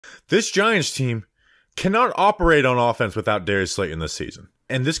This Giants team cannot operate on offense without Darius Slayton this season.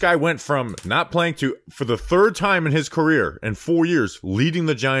 And this guy went from not playing to, for the third time in his career in 4 years, leading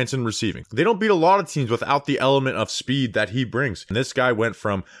the Giants in receiving. They don't beat a lot of teams without the element of speed that he brings. And this guy went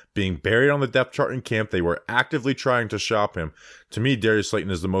from being buried on the depth chart in camp, they were actively trying to shop him. To me, Darius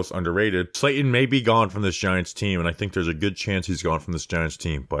Slayton is the most underrated. Slayton may be gone from this Giants team, and I think there's a good chance he's gone from this Giants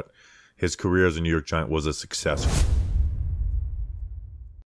team, but his career as a New York Giant was a success.